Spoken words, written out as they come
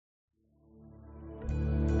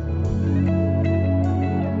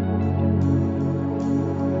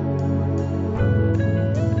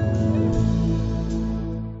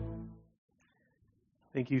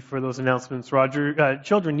Thank you for those announcements, Roger.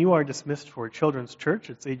 Children, you are dismissed for Children's Church.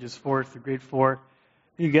 It's ages 4 through grade 4.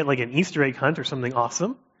 You get like an Easter egg hunt or something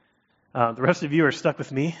awesome. The rest of you are stuck with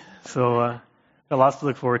me, so got lots to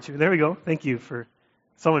look forward to. There we go. Thank you for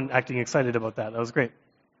someone acting excited about that. That was great.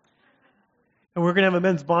 And we're going to have a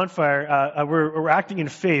men's bonfire. We're acting in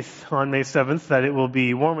faith on May 7th that it will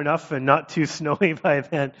be warm enough and not too snowy by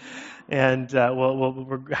then. And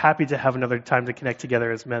we're happy to have another time to connect together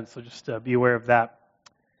as men, so just be aware of that.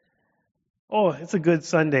 Oh, it's a good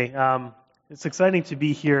Sunday. It's exciting to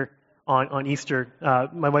be here on Easter.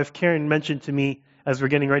 My wife Karen mentioned to me as we're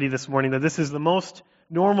getting ready this morning that this is the most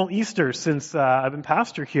normal Easter since I've been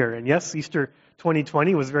pastor here. And yes, Easter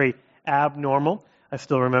 2020 was very abnormal. I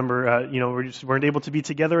still remember, we just weren't able to be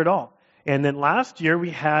together at all. And then last year we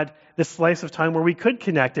had this slice of time where we could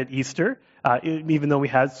connect at Easter, even though we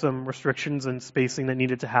had some restrictions and spacing that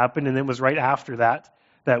needed to happen. And it was right after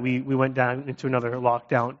that we went down into another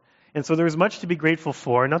lockdown. And so there was much to be grateful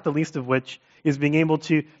for, not the least of which is being able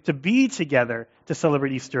to be together to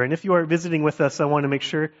celebrate Easter. And if you are visiting with us, I want to make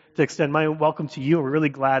sure to extend my welcome to you. We're really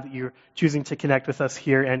glad that you're choosing to connect with us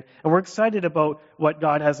here. And we're excited about what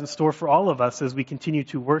God has in store for all of us as we continue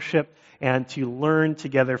to worship and to learn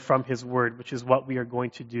together from His Word, which is what we are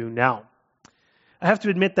going to do now. I have to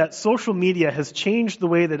admit that social media has changed the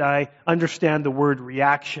way that I understand the word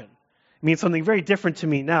reaction. It means something very different to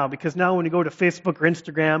me now, because now when you go to Facebook or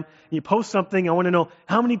Instagram and you post something, I want to know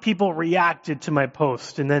how many people reacted to my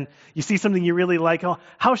post. And then you see something you really like, oh,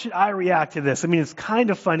 how should I react to this? I mean, it's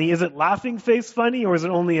kind of funny. Is it laughing face funny, or is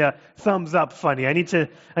it only a thumbs up funny? I need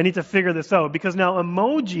to figure this out, because now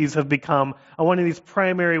emojis have become one of these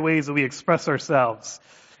primary ways that we express ourselves.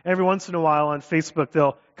 Every once in a while on Facebook,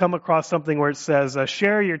 they'll come across something where it says,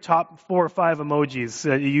 share your top 4 or 5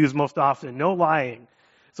 emojis you use most often. No lying.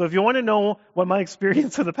 So if you want to know what my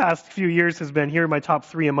experience of the past few years has been, here are my top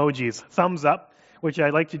 3 emojis. Thumbs up, which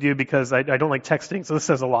I like to do because I don't like texting, so this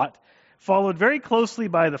says a lot. Followed very closely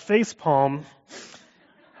by the face palm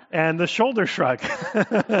and the shoulder shrug.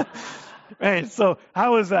 Right, so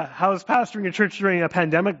how is that? How is pastoring a church during a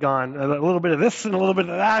pandemic gone? A little bit of this and a little bit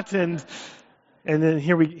of that, and then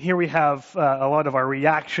here we have a lot of our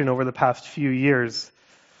reaction over the past few years.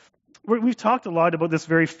 We've talked a lot about this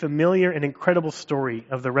very familiar and incredible story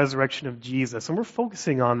of the resurrection of Jesus, and we're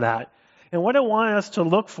focusing on that. And what I want us to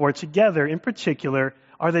look for together in particular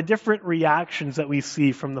are the different reactions that we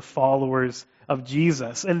see from the followers of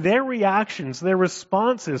Jesus. And their reactions, their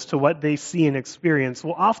responses to what they see and experience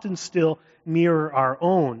will often still mirror our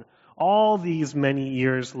own, all these many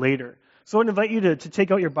years later. So I would invite you to take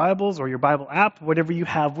out your Bibles or your Bible app, whatever you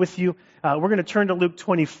have with you. We're going to turn to Luke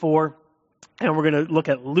 24. And we're going to look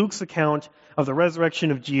at Luke's account of the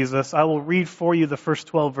resurrection of Jesus. I will read for you the first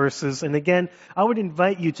 12 verses. And again, I would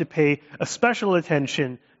invite you to pay a special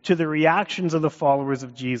attention to the reactions of the followers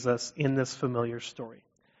of Jesus in this familiar story.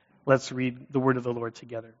 Let's read the word of the Lord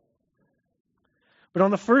together. But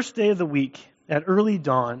on the first day of the week, at early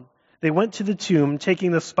dawn, they went to the tomb,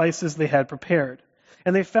 taking the spices they had prepared.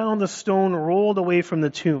 And they found the stone rolled away from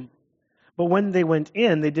the tomb. But when they went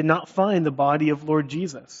in, they did not find the body of Lord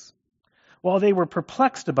Jesus. While they were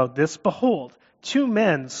perplexed about this, behold, 2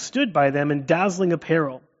 men stood by them in dazzling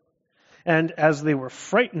apparel. And as they were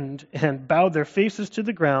frightened and bowed their faces to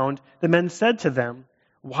the ground, the men said to them,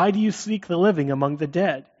 "Why do you seek the living among the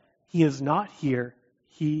dead? He is not here.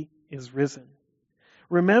 He is risen.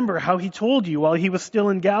 Remember how he told you while he was still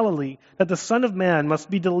in Galilee that the Son of Man must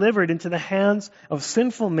be delivered into the hands of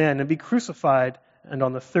sinful men and be crucified, and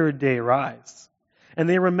on the 3rd day rise." And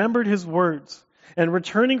they remembered his words. And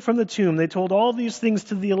returning from the tomb, they told all these things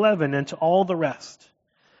to the 11 and to all the rest.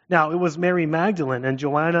 Now it was Mary Magdalene and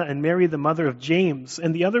Joanna and Mary the mother of James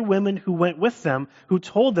and the other women who went with them who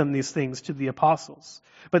told them these things to the apostles.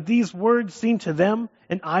 But these words seemed to them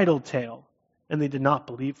an idle tale, and they did not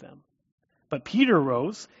believe them. But Peter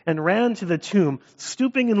rose and ran to the tomb.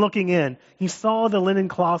 Stooping and looking in, he saw the linen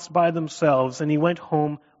cloths by themselves, and he went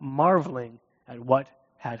home marveling at what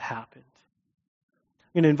had happened.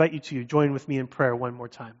 I'm going to invite you to join with me in prayer one more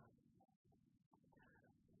time.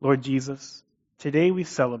 Lord Jesus, today we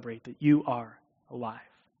celebrate that you are alive.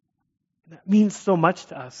 That means so much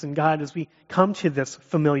to us. And God, as we come to this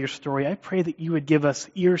familiar story, I pray that you would give us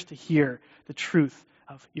ears to hear the truth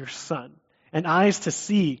of your Son and eyes to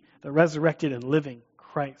see the resurrected and living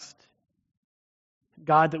Christ.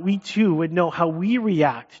 God, that we too would know how we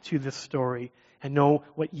react to this story and know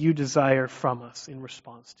what you desire from us in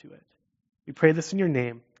response to it. We pray this in your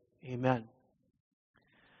name. Amen.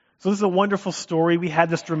 So this is a wonderful story. We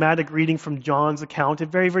had this dramatic reading from John's account,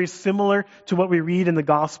 very, very similar to what we read in the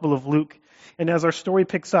Gospel of Luke. And as our story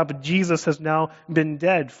picks up, Jesus has now been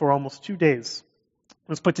dead for almost 2 days.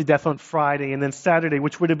 He was put to death on Friday, and then Saturday,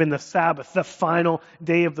 which would have been the Sabbath, the final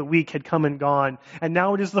day of the week, had come and gone. And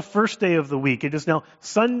now it is the first day of the week. It is now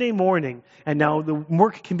Sunday morning, and now the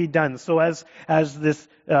work can be done. So as this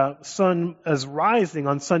sun is rising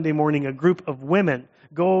on Sunday morning, a group of women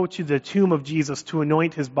go to the tomb of Jesus to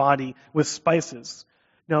anoint his body with spices.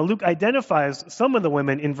 Now Luke identifies some of the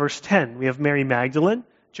women in verse 10. We have Mary Magdalene,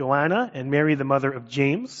 Joanna, and Mary the mother of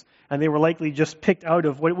James. And they were likely just picked out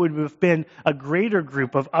of what would have been a greater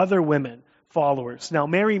group of other women followers. Now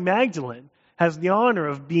Mary Magdalene has the honor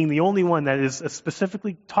of being the only one that is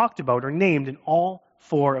specifically talked about or named in all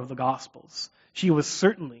 4 of the Gospels. She was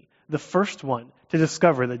certainly the first one to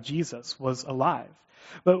discover that Jesus was alive.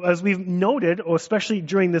 But as we've noted, or especially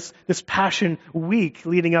during this Passion Week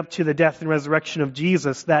leading up to the death and resurrection of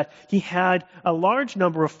Jesus, that he had a large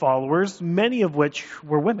number of followers, many of which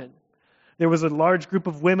were women. There was a large group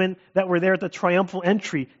of women that were there at the triumphal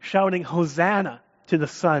entry shouting, "Hosanna to the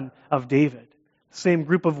Son of David." The same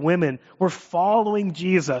group of women were following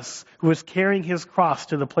Jesus, who was carrying his cross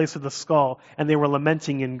to the place of the skull, and they were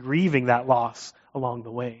lamenting and grieving that loss along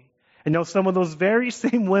the way. And now some of those very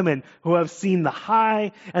same women who have seen the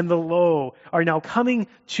high and the low are now coming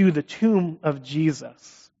to the tomb of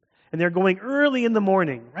Jesus. And they're going early in the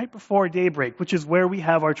morning, right before daybreak, which is where we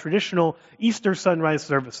have our traditional Easter sunrise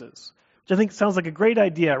services, which I think sounds like a great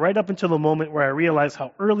idea, right up until the moment where I realize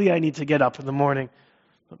how early I need to get up in the morning.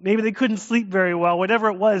 But maybe they couldn't sleep very well. Whatever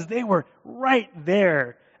it was, they were right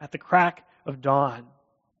there at the crack of dawn.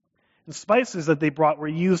 The spices that they brought were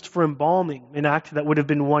used for embalming, an act that would have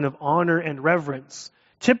been one of honor and reverence.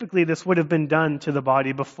 Typically, this would have been done to the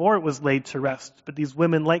body before it was laid to rest, but these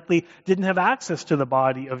women likely didn't have access to the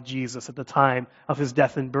body of Jesus at the time of his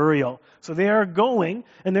death and burial. So they are going,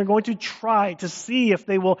 and they're going to try to see if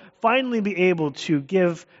they will finally be able to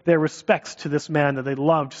give their respects to this man that they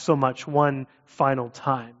loved so much one final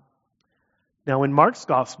time. Now, in Mark's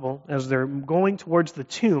gospel, as they're going towards the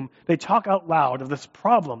tomb, they talk out loud of this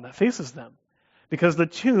problem that faces them, because the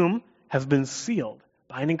tomb has been sealed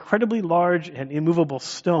by an incredibly large and immovable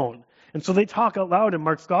stone. And so they talk out loud in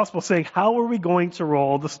Mark's gospel saying, how are we going to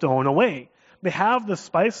roll the stone away? They have the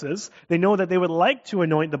spices. They know that they would like to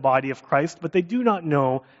anoint the body of Christ, but they do not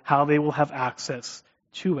know how they will have access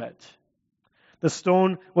to it. The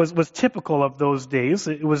stone was typical of those days.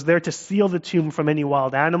 It was there to seal the tomb from any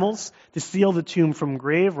wild animals, to seal the tomb from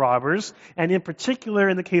grave robbers, and in particular,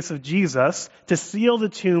 in the case of Jesus, to seal the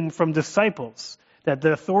tomb from disciples. That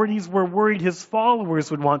the authorities were worried his followers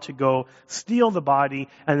would want to go steal the body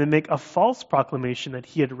and then make a false proclamation that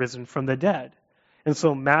he had risen from the dead. And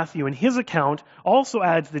so Matthew, in his account, also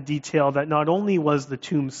adds the detail that not only was the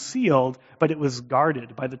tomb sealed, but it was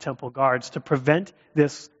guarded by the temple guards to prevent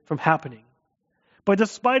this from happening. But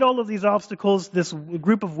despite all of these obstacles, this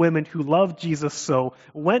group of women who loved Jesus so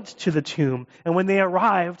went to the tomb, and when they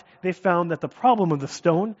arrived, they found that the problem of the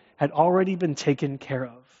stone had already been taken care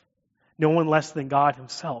of. No one less than God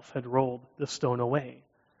himself had rolled the stone away.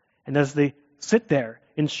 And as they sit there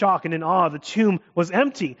in shock and in awe, the tomb was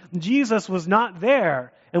empty. Jesus was not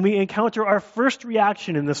there. And we encounter our first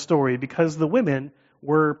reaction in this story because the women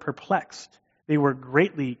were perplexed. They were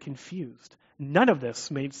greatly confused. None of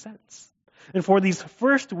this made sense. And for these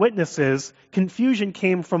first witnesses, confusion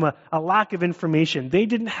came from a lack of information. They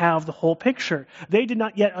didn't have the whole picture. They did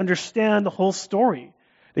not yet understand the whole story.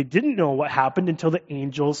 They didn't know what happened until the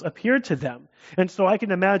angels appeared to them. And so I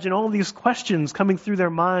can imagine all these questions coming through their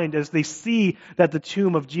mind as they see that the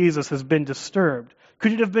tomb of Jesus has been disturbed.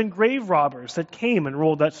 Could it have been grave robbers that came and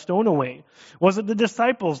rolled that stone away? Was it the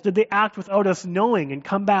disciples? Did they act without us knowing and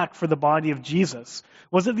come back for the body of Jesus?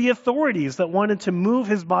 Was it the authorities that wanted to move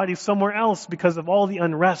his body somewhere else because of all the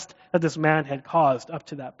unrest that this man had caused up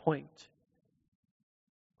to that point?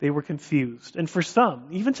 They were confused. And for some,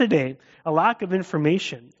 even today, a lack of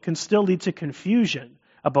information can still lead to confusion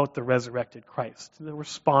about the resurrected Christ, the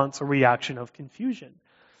response or reaction of confusion.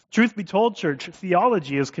 Truth be told, church,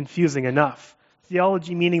 theology is confusing enough.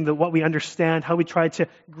 Theology meaning that what we understand, how we try to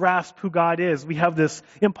grasp who God is. We have this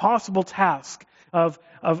impossible task of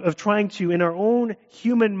trying to, in our own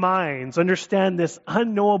human minds, understand this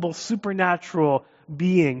unknowable supernatural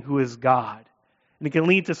being who is God. And it can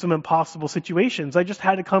lead to some impossible situations. I just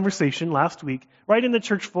had a conversation last week, right in the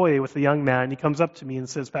church foyer with a young man. He comes up to me and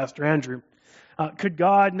says, Pastor Andrew, could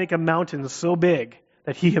God make a mountain so big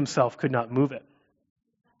that he himself could not move it?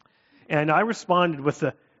 And I responded with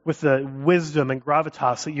the wisdom and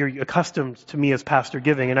gravitas that you're accustomed to me as pastor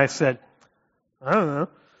giving. And I said, I don't know.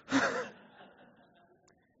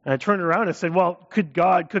 And I turned around and said, well, could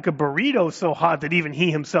God cook a burrito so hot that even he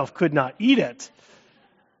himself could not eat it?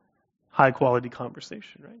 High quality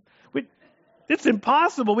conversation, right? It's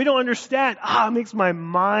impossible. We don't understand. It makes my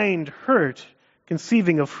mind hurt.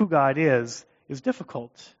 Conceiving of who God is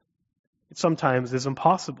difficult. It sometimes is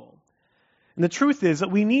impossible. And the truth is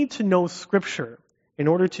that we need to know Scripture in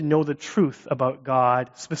order to know the truth about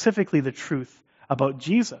God, specifically the truth about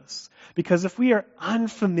Jesus. Because if we are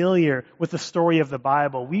unfamiliar with the story of the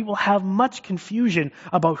Bible, we will have much confusion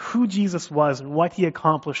about who Jesus was and what he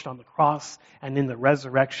accomplished on the cross and in the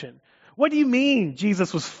resurrection. What do you mean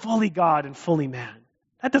Jesus was fully God and fully man?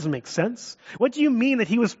 That doesn't make sense. What do you mean that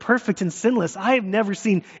he was perfect and sinless? I have never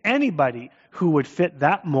seen anybody who would fit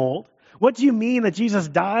that mold. What do you mean that Jesus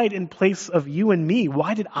died in place of you and me?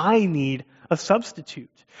 Why did I need a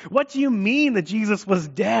substitute? What do you mean that Jesus was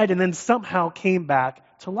dead and then somehow came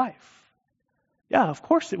back to life? Yeah, of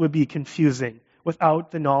course it would be confusing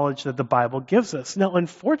without the knowledge that the Bible gives us. Now,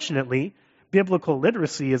 unfortunately, biblical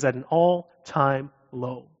literacy is at an all-time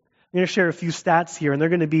low. I'm going to share a few stats here, and they're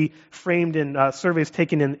going to be framed in surveys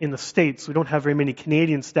taken in the States. We don't have very many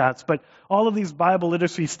Canadian stats, but all of these Bible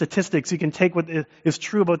literacy statistics, you can take what is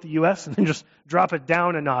true about the U.S. and then just drop it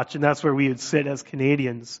down a notch, and that's where we would sit as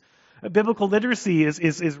Canadians. Biblical literacy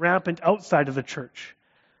is rampant outside of the church.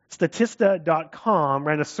 Statista.com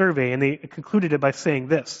ran a survey, and they concluded it by saying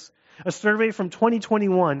this. A survey from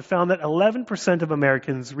 2021 found that 11% of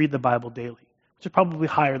Americans read the Bible daily, which is probably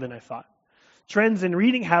higher than I thought. Trends in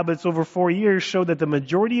reading habits over 4 years show that the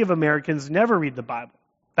majority of Americans never read the Bible,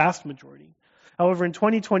 vast majority. However, in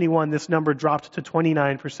 2021, this number dropped to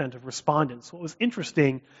 29% of respondents. What was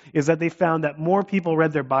interesting is that they found that more people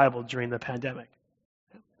read their Bible during the pandemic.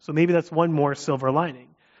 So maybe that's one more silver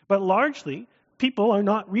lining. But largely, people are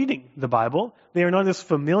not reading the Bible. They are not as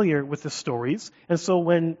familiar with the stories. And so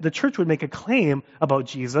when the church would make a claim about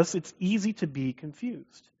Jesus, it's easy to be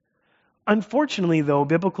confused. Unfortunately, though,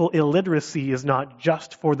 biblical illiteracy is not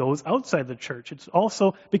just for those outside the church. It's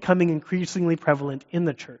also becoming increasingly prevalent in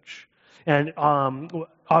the church. And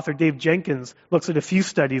author Dave Jenkins looks at a few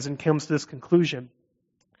studies and comes to this conclusion.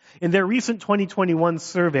 In their recent 2021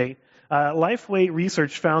 survey, Lifeway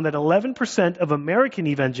Research found that 11% of American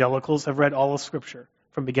evangelicals have read all of Scripture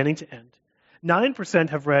from beginning to end. 9%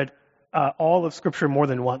 have read all of Scripture more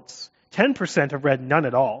than once. 10% have read none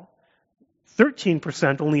at all.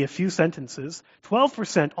 13% only a few sentences,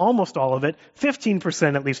 12% almost all of it,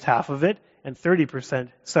 15% at least half of it, and 30%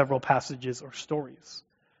 several passages or stories.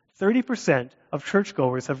 30% of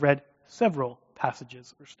churchgoers have read several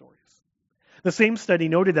passages or stories. The same study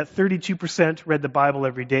noted that 32% read the Bible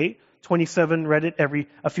every day, 27% read it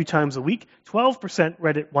a few times a week, 12%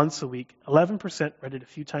 read it once a week, 11% read it a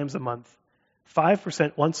few times a month,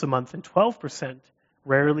 5% once a month, and 12%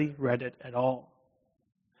 rarely read it at all.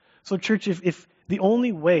 So church, if the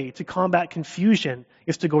only way to combat confusion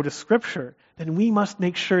is to go to Scripture, then we must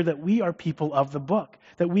make sure that we are people of the book,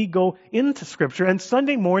 that we go into Scripture. And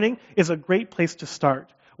Sunday morning is a great place to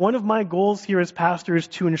start. One of my goals here as pastor is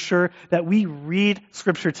to ensure that we read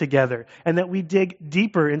Scripture together and that we dig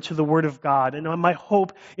deeper into the Word of God. And my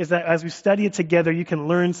hope is that as we study it together, you can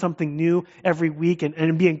learn something new every week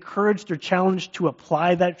and be encouraged or challenged to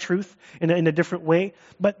apply that truth in a different way.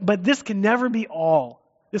 But this can never be all.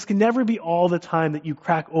 This can never be all the time that you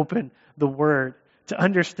crack open the Word. To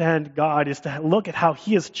understand God is to look at how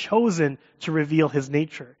He has chosen to reveal His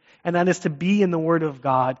nature. And that is to be in the Word of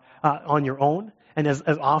God on your own, and as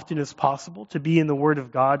often as possible, to be in the Word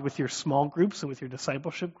of God with your small groups and with your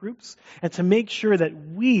discipleship groups, and to make sure that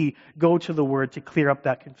we go to the Word to clear up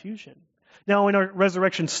that confusion. Now, in our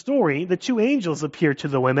resurrection story, the two angels appear to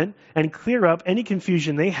the women and clear up any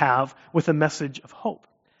confusion they have with a message of hope.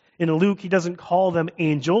 In Luke, he doesn't call them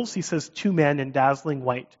angels. He says two men in dazzling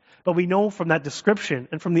white. But we know from that description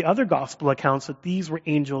and from the other gospel accounts that these were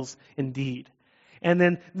angels indeed. And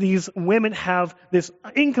then these women have this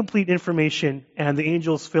incomplete information, and the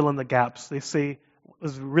angels fill in the gaps. They say, it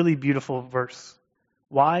was a really beautiful verse.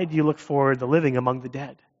 Why do you look for the living among the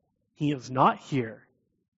dead? He is not here.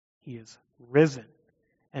 He is risen.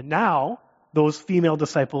 And now, those female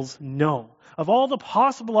disciples know of all the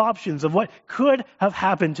possible options of what could have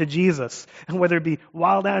happened to Jesus, and whether it be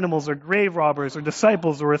wild animals or grave robbers or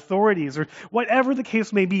disciples or authorities or whatever the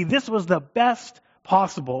case may be, this was the best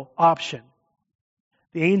possible option.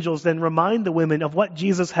 The angels then remind the women of what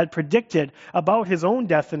Jesus had predicted about his own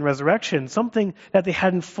death and resurrection, something that they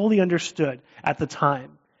hadn't fully understood at the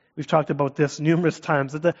time. We've talked about this numerous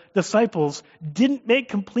times, that the disciples didn't make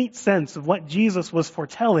complete sense of what Jesus was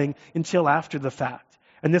foretelling until after the fact.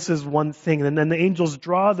 And this is one thing. And then the angels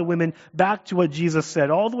draw the women back to what Jesus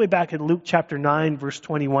said, all the way back in Luke chapter 9, verse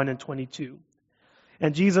 21 and 22.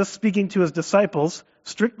 And Jesus, speaking to his disciples,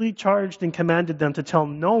 strictly charged and commanded them to tell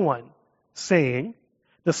no one, saying,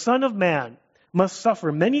 "The Son of Man must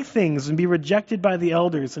suffer many things and be rejected by the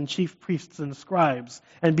elders and chief priests and scribes,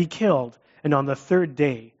 and be killed, and on the third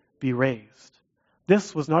day be raised."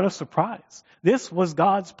 This was not a surprise. This was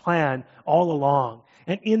God's plan all along.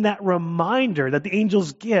 And in that reminder that the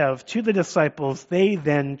angels give to the disciples, they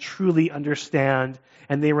then truly understand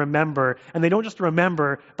and they remember. And they don't just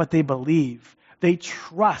remember, but they believe. They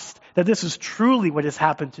trust that this is truly what has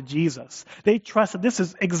happened to Jesus. They trust that this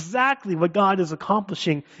is exactly what God is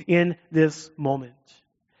accomplishing in this moment.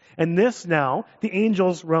 And this now, the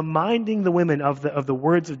angels reminding the women of the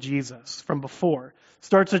words of Jesus from before,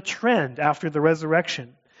 starts a trend after the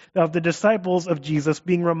resurrection of the disciples of Jesus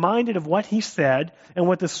being reminded of what he said and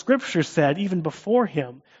what the scripture said even before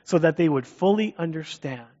him, so that they would fully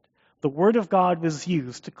understand. The word of God was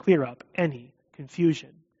used to clear up any confusion.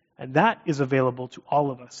 And that is available to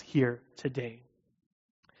all of us here today.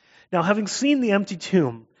 Now, having seen the empty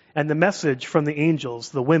tomb and the message from the angels,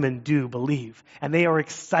 the women do believe. And they are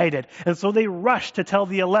excited. And so they rush to tell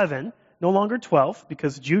the 11, no longer 12,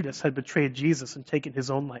 because Judas had betrayed Jesus and taken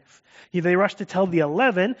his own life. They rush to tell the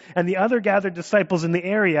 11 and the other gathered disciples in the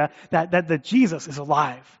area that Jesus is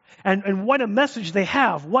alive. And what a message they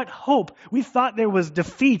have. What hope. We thought there was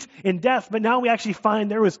defeat in death, but now we actually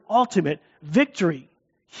find there was ultimate victory.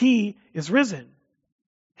 He is risen.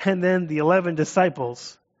 And then the 11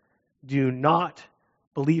 disciples do not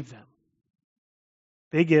believe them.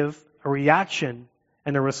 They give a reaction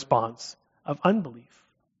and a response of unbelief.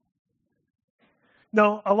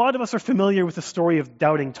 Now, a lot of us are familiar with the story of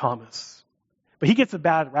doubting Thomas, but he gets a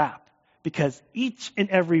bad rap because each and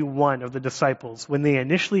every one of the disciples, when they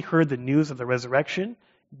initially heard the news of the resurrection,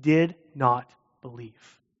 did not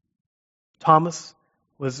believe. Thomas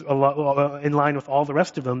was in line with all the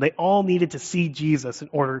rest of them. They all needed to see Jesus in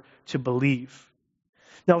order to believe.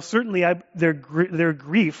 Now, certainly their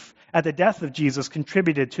grief at the death of Jesus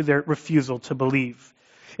contributed to their refusal to believe.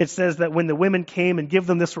 It says that when the women came and give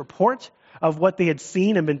them this report of what they had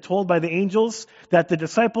seen and been told by the angels, that the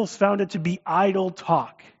disciples found it to be idle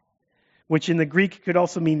talk, which in the Greek could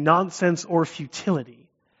also mean nonsense or futility.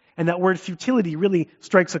 And that word futility really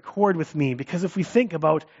strikes a chord with me, because if we think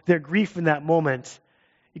about their grief in that moment,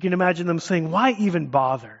 you can imagine them saying, why even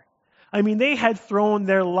bother? I mean, they had thrown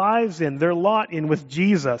their lives in, their lot in with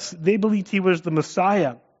Jesus. They believed he was the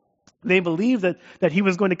Messiah. They believed that he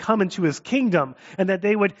was going to come into his kingdom and that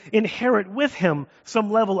they would inherit with him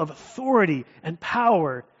some level of authority and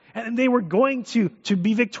power. And they were going to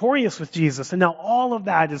be victorious with Jesus. And now all of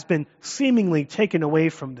that has been seemingly taken away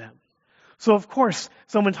from them. So of course,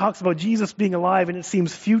 someone talks about Jesus being alive and it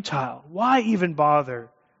seems futile. Why even bother?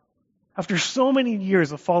 After so many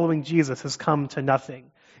years of following Jesus has come to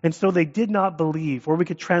nothing. And so they did not believe, or we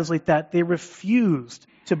could translate that, they refused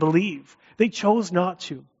to believe. They chose not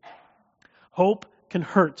to. Hope can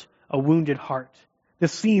hurt a wounded heart.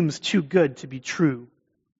 This seems too good to be true.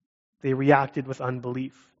 They reacted with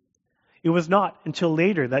unbelief. It was not until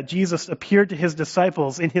later that Jesus appeared to his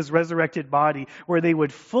disciples in his resurrected body where they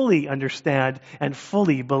would fully understand and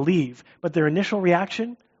fully believe. But their initial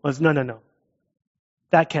reaction was, no.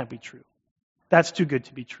 That can't be true. That's too good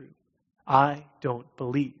to be true. I don't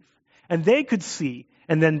believe. And they could see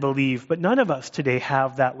and then believe, but none of us today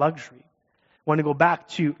have that luxury. I want to go back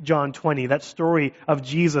to John 20, that story of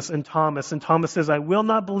Jesus and Thomas. And Thomas says, I will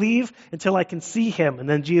not believe until I can see him. And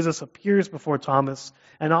then Jesus appears before Thomas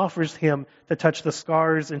and offers him to touch the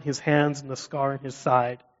scars in his hands and the scar in his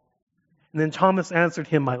side. And then Thomas answered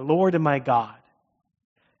him, my Lord and my God.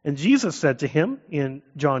 And Jesus said to him in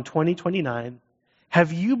John 20:29,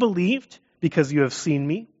 have you believed because you have seen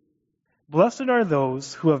me? Blessed are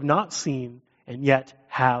those who have not seen and yet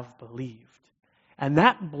have believed. And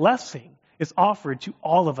that blessing is offered to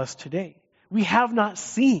all of us today. We have not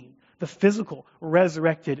seen the physical,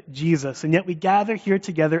 resurrected Jesus, and yet we gather here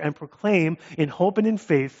together and proclaim in hope and in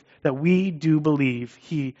faith that we do believe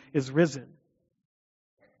he is risen.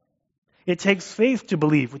 It takes faith to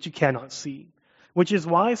believe what you cannot see, which is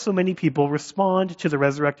why so many people respond to the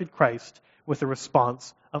resurrected Christ with a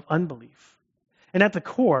response of unbelief. And at the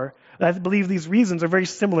core, I believe these reasons are very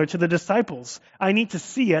similar to the disciples. I need to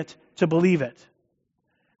see it to believe it.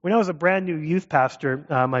 When I was a brand new youth pastor,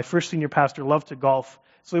 my first senior pastor loved to golf.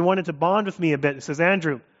 So he wanted to bond with me a bit. He says,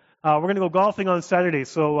 Andrew, we're going to go golfing on Saturday.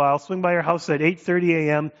 So I'll swing by your house at 8:30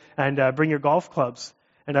 a.m. and bring your golf clubs.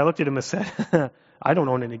 And I looked at him and said, I don't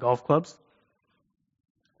own any golf clubs.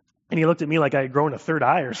 And he looked at me like I had grown a third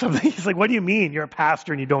eye or something. He's like, what do you mean? You're a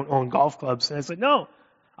pastor and you don't own golf clubs. And I said, no,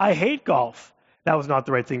 I hate golf. That was not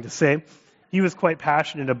the right thing to say. He was quite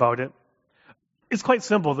passionate about it. It's quite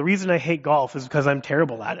simple. The reason I hate golf is because I'm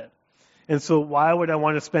terrible at it. And so why would I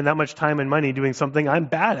want to spend that much time and money doing something I'm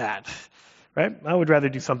bad at? Right? I would rather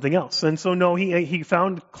do something else. And so no, he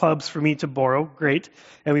found clubs for me to borrow. Great.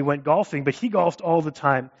 And we went golfing, but he golfed all the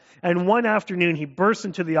time. And one afternoon he burst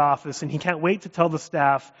into the office and he can't wait to tell the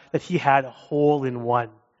staff that he had a hole in one.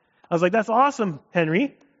 I was like, that's awesome,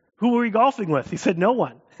 Henry. Who were you golfing with? He said, no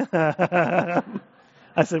one. I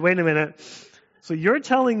said, wait a minute. So you're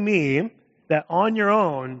telling me that on your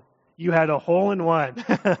own, you had a hole in one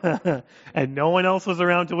and no one else was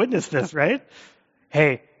around to witness this, right?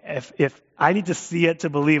 Hey, if I need to see it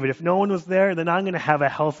to believe it, if no one was there, then I'm going to have a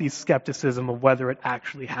healthy skepticism of whether it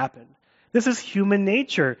actually happened. This is human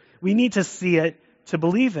nature. We need to see it to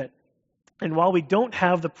believe it. And while we don't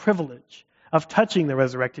have the privilege of touching the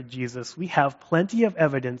resurrected Jesus, we have plenty of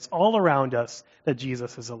evidence all around us that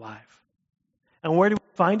Jesus is alive. And where do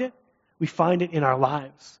we find it? We find it in our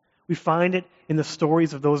lives. We find it in the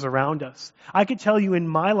stories of those around us. I could tell you in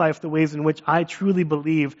my life the ways in which I truly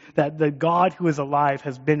believe that the God who is alive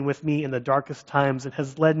has been with me in the darkest times and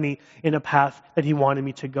has led me in a path that he wanted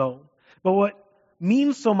me to go. But what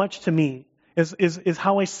means so much to me is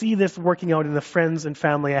how I see this working out in the friends and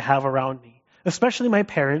family I have around me, especially my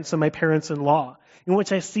parents and my parents-in-law, in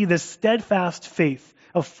which I see this steadfast faith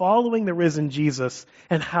of following the risen Jesus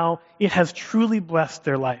and how it has truly blessed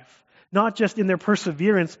their life. Not just in their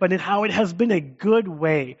perseverance, but in how it has been a good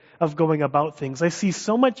way of going about things. I see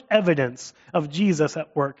so much evidence of Jesus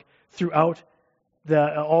at work throughout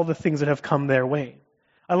all the things that have come their way.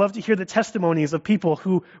 I love to hear the testimonies of people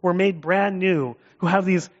who were made brand new, who have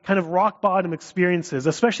these kind of rock bottom experiences,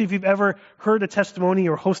 especially if you've ever heard a testimony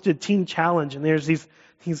or hosted Teen Challenge, and there's these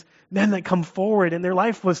men that come forward and their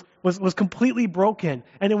life was completely broken,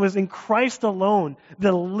 and it was in Christ alone,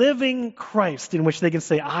 the living Christ, in which they can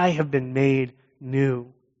say, I have been made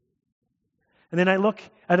new. And then I look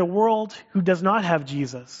at a world who does not have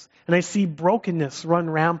Jesus, and I see brokenness run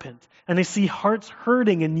rampant, and I see hearts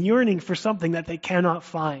hurting and yearning for something that they cannot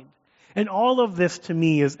find. And all of this to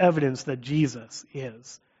me is evidence that Jesus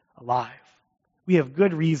is alive. We have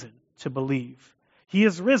good reason to believe. He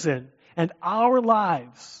is risen, and our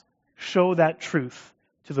lives show that truth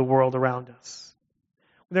to the world around us.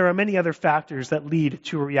 There are many other factors that lead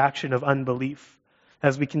to a reaction of unbelief.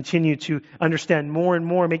 As we continue to understand more and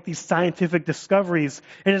more, make these scientific discoveries,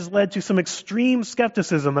 it has led to some extreme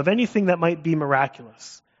skepticism of anything that might be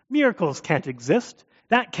miraculous. Miracles can't exist.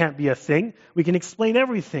 That can't be a thing. We can explain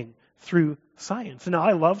everything through science. And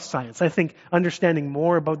I love science. I think understanding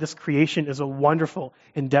more about this creation is a wonderful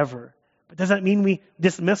endeavor. But does that mean we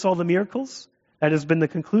dismiss all the miracles? That has been the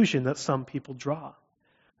conclusion that some people draw.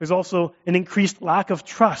 There's also an increased lack of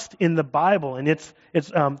trust in the Bible and its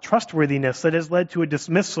trustworthiness that has led to a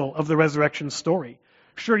dismissal of the resurrection story.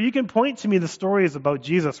 Sure, you can point to me the stories about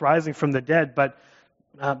Jesus rising from the dead, but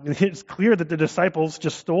it's clear that the disciples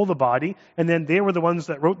just stole the body, and then they were the ones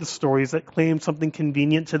that wrote the stories that claimed something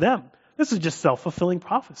convenient to them. This is just self-fulfilling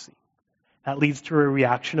prophecy. That leads to a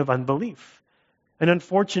reaction of unbelief. And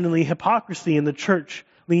unfortunately, hypocrisy in the church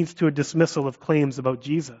leads to a dismissal of claims about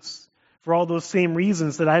Jesus. For all those same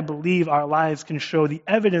reasons that I believe our lives can show the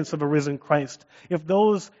evidence of a risen Christ, if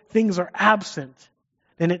those things are absent,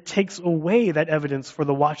 then it takes away that evidence for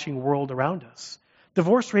the watching world around us.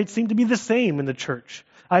 Divorce rates seem to be the same in the church.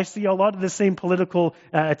 I see a lot of the same political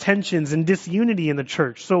tensions and disunity in the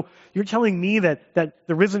church. So you're telling me that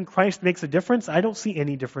the risen Christ makes a difference? I don't see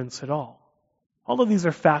any difference at all. All of these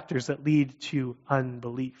are factors that lead to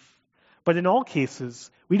unbelief. But in all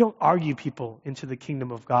cases, we don't argue people into the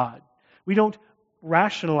kingdom of God. We don't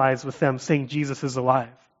rationalize with them saying Jesus is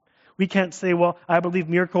alive. We can't say, well, I believe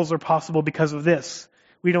miracles are possible because of this.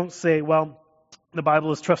 We don't say, well, the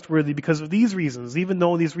Bible is trustworthy because of these reasons, even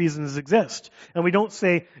though these reasons exist. And we don't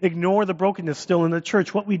say, ignore the brokenness still in the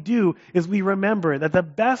church. What we do is we remember that the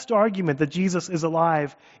best argument that Jesus is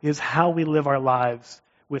alive is how we live our lives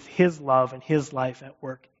with his love and his life at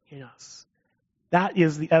work in us. That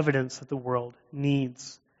is the evidence that the world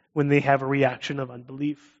needs when they have a reaction of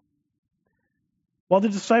unbelief. While the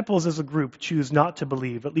disciples as a group choose not to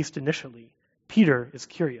believe, at least initially, Peter is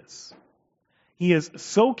curious. He is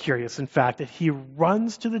so curious, in fact, that he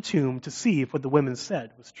runs to the tomb to see if what the women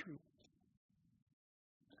said was true.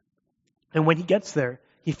 And when he gets there,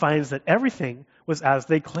 he finds that everything was as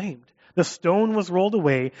they claimed. The stone was rolled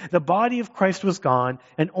away, the body of Christ was gone,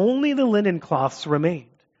 and only the linen cloths remained.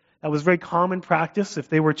 That was very common practice. If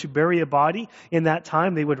they were to bury a body in that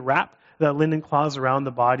time, they would wrap the linen cloths around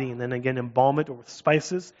the body and then again embalm it with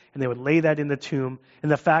spices, and they would lay that in the tomb.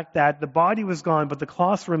 And the fact that the body was gone but the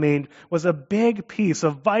cloths remained was a big piece,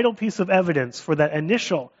 a vital piece of evidence for that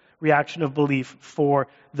initial reaction of belief for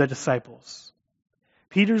the disciples.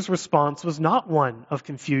 Peter's response was not one of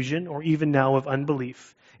confusion or even now of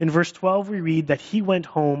unbelief. In verse 12 we read that he went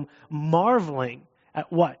home marveling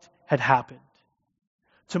at what had happened.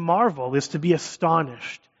 To marvel is to be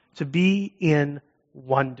astonished, to be in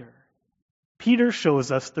wonder. Peter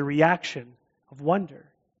shows us the reaction of wonder.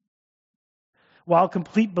 While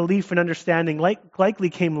complete belief and understanding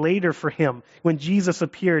likely came later for him when Jesus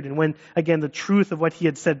appeared and when, again, the truth of what he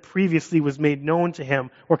had said previously was made known to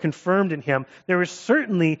him or confirmed in him, there is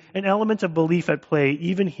certainly an element of belief at play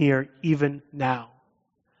even here, even now.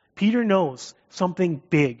 Peter knows something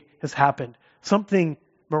big has happened. Something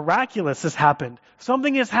miraculous has happened.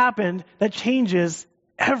 Something has happened that changes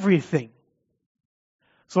everything.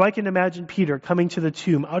 So I can imagine Peter coming to the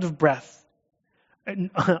tomb out of breath,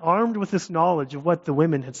 armed with this knowledge of what the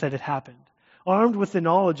women had said had happened, armed with the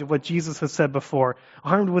knowledge of what Jesus had said before,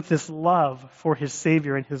 armed with this love for his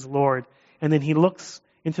Savior and his Lord. And then he looks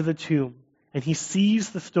into the tomb and he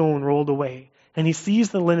sees the stone rolled away and he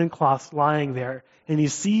sees the linen cloths lying there and he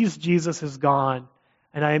sees Jesus is gone.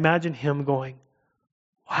 And I imagine him going,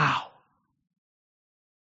 wow.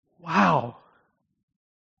 Wow.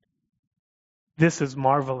 This is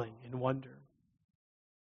marveling and wonder.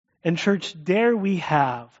 And church, dare we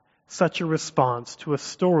have such a response to a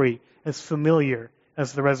story as familiar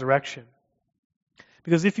as the resurrection?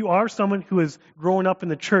 Because if you are someone who has grown up in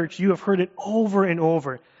the church, you have heard it over and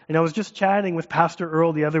over. And I was just chatting with Pastor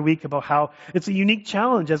Earl the other week about how it's a unique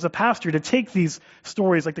challenge as a pastor to take these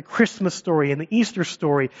stories like the Christmas story and the Easter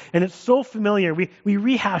story, and it's so familiar. We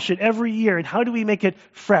rehash it every year, and how do we make it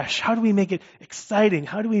fresh? How do we make it exciting?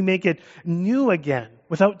 How do we make it new again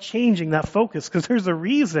without changing that focus? Because there's a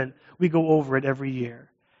reason we go over it every year.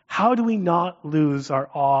 How do we not lose our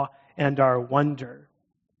awe and our wonder?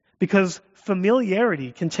 Because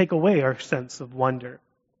familiarity can take away our sense of wonder.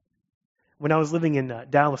 When I was living in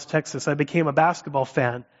Dallas, Texas, I became a basketball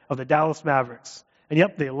fan of the Dallas Mavericks. And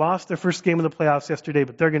yep, they lost their first game of the playoffs yesterday,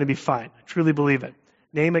 but they're going to be fine. I truly believe it.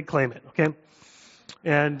 Name it, claim it, okay?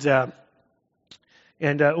 And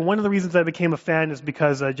one of the reasons I became a fan is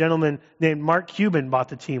because a gentleman named Mark Cuban bought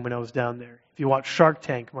the team when I was down there. If you watch Shark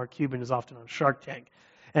Tank, Mark Cuban is often on Shark Tank.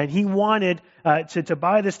 And he wanted to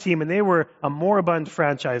buy this team, and they were a moribund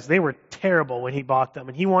franchise. They were terrible when he bought them.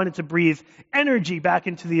 And he wanted to breathe energy back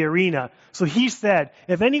into the arena. So he said,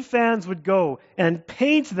 if any fans would go and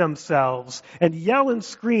paint themselves and yell and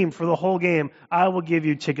scream for the whole game, I will give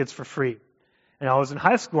you tickets for free. And I was in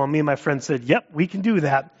high school, and me and my friend said, yep, we can do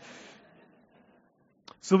that.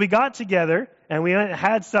 So we got together, and we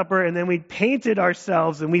had supper, and then we painted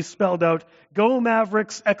ourselves, and we spelled out, Go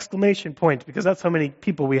Mavericks, ! Because that's how many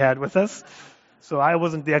people we had with us. So I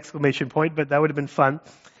wasn't the exclamation point, but that would have been fun.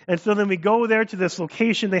 And so then we go there to this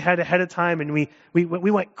location they had ahead of time, and we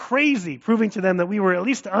went crazy, proving to them that we were at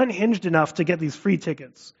least unhinged enough to get these free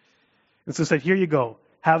tickets. And so I said, here you go,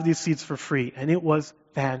 have these seats for free. And it was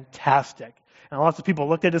fantastic. And lots of people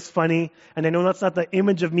looked at us funny, and I know that's not the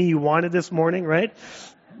image of me you wanted this morning, right?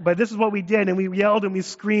 But this is what we did, and we yelled and we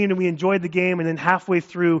screamed and we enjoyed the game, and then halfway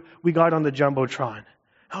through, we got on the Jumbotron.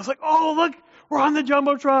 I was like, oh, look, we're on the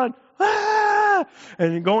Jumbotron. Ah!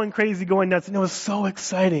 And going crazy, going nuts, and it was so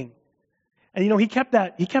exciting. And he kept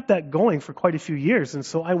that going for quite a few years, and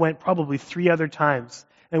so I went probably 3 other times.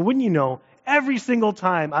 And wouldn't you know, every single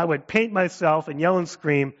time I would paint myself and yell and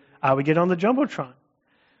scream, I would get on the Jumbotron.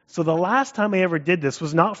 So the last time I ever did this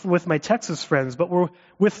was not with my Texas friends, but we're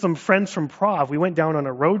with some friends from Prov. We went down on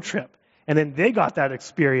a road trip, and then they got that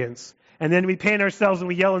experience. And then we paint ourselves and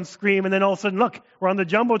we yell and scream, and then all of a sudden, look, we're on the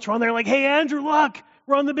Jumbotron. They're like, hey, Andrew, look,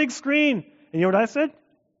 we're on the big screen. And you know what I said?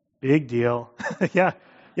 Big deal. Yeah,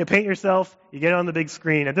 you paint yourself, you get on the big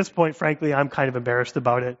screen. At this point, frankly, I'm kind of embarrassed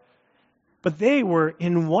about it. But they were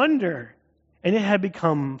in wonder, and it had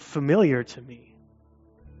become familiar to me.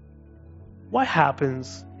 What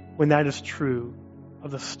happens when that is true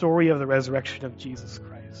of the story of the resurrection of Jesus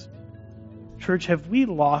Christ? Church, have we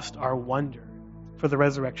lost our wonder for the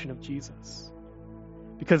resurrection of Jesus?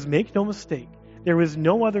 Because make no mistake, there is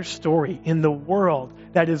no other story in the world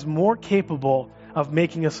that is more capable of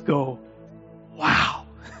making us go, wow.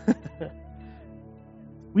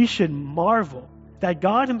 We should marvel that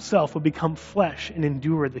God himself would become flesh and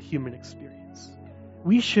endure the human experience.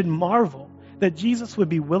 We should marvel that Jesus would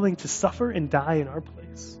be willing to suffer and die in our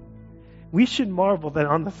place. We should marvel that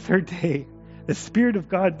on the 3rd day, the Spirit of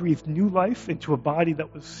God breathed new life into a body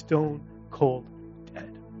that was stone cold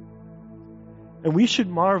dead. And we should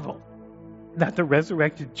marvel that the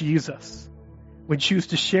resurrected Jesus would choose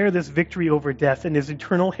to share this victory over death and his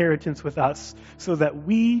eternal inheritance with us so that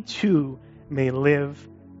we too may live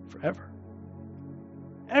forever.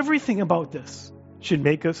 Everything about this should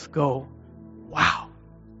make us go, wow.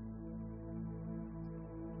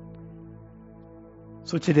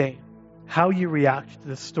 So today, how you react to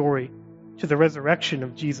the story, to the resurrection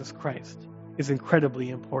of Jesus Christ, is incredibly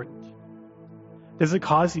important. Does it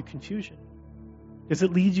cause you confusion? Does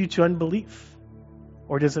it lead you to unbelief?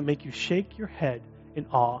 Or does it make you shake your head in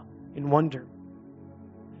awe and wonder?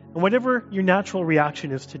 And whatever your natural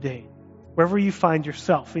reaction is today, wherever you find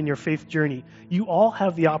yourself in your faith journey, you all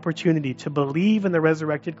have the opportunity to believe in the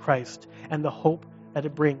resurrected Christ and the hope that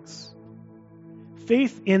it brings.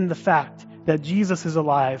 Faith in the fact that Jesus is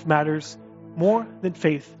alive matters more than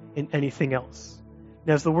faith in anything else.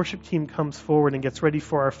 And as the worship team comes forward and gets ready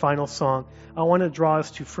for our final song, I want to draw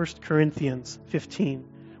us to 1 Corinthians 15,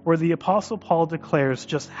 where the Apostle Paul declares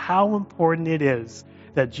just how important it is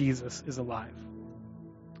that Jesus is alive.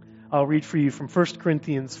 I'll read for you from 1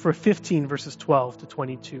 Corinthians 15, verses 12 to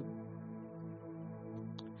 22.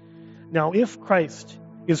 Now, if Christ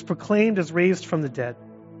is proclaimed as raised from the dead,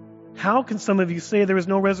 how can some of you say there is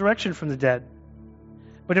no resurrection from the dead?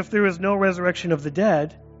 But if there is no resurrection of the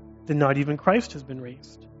dead, then not even Christ has been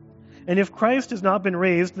raised. And if Christ has not been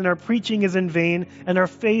raised, then our preaching is in vain and our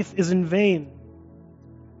faith is in vain.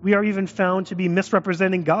 We are even found to be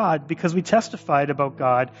misrepresenting God because we testified about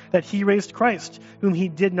God that he raised Christ, whom he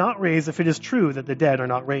did not raise, if it is true that the dead are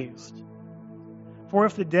not raised. For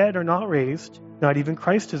if the dead are not raised, not even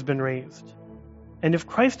Christ has been raised. And if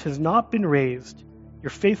Christ has not been raised, your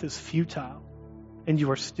faith is futile, and you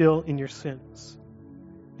are still in your sins.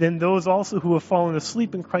 Then those also who have fallen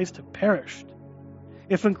asleep in Christ have perished.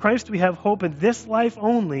 If in Christ we have hope in this life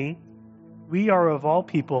only, we are of all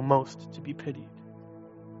people most to be pitied.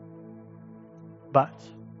 But,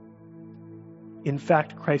 in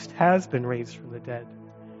fact, Christ has been raised from the dead,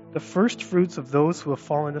 the first fruits of those who have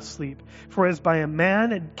fallen asleep. For as by a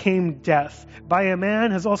man came death, by a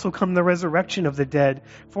man has also come the resurrection of the dead.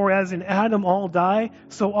 For as in Adam all die,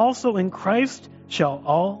 so also in Christ shall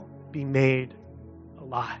all be made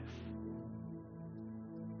alive.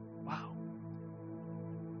 Wow.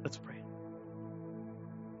 Let's pray.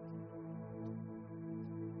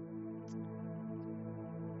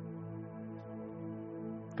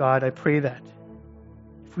 God, I pray that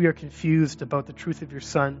if we are confused about the truth of your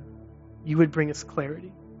Son, you would bring us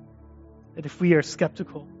clarity. That if we are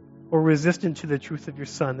skeptical or resistant to the truth of your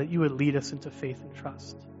Son, that you would lead us into faith and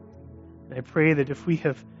trust. And I pray that if we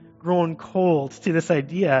have grown cold to this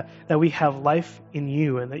idea that we have life in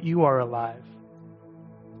you and that you are alive,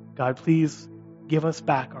 God, please give us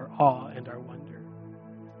back our awe and our wonder.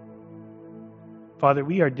 Father,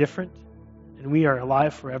 we are different and we are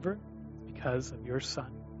alive forever because of your Son.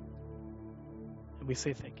 And we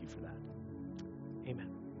say thank you for that.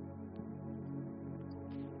 Amen.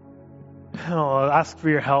 I'll ask for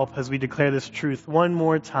your help as we declare this truth one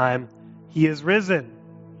more time. He is risen.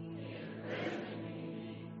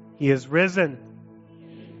 He is risen.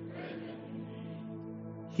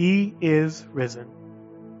 He is risen.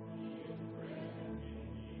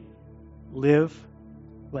 Live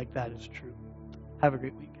like that is true. Have a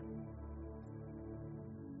great week.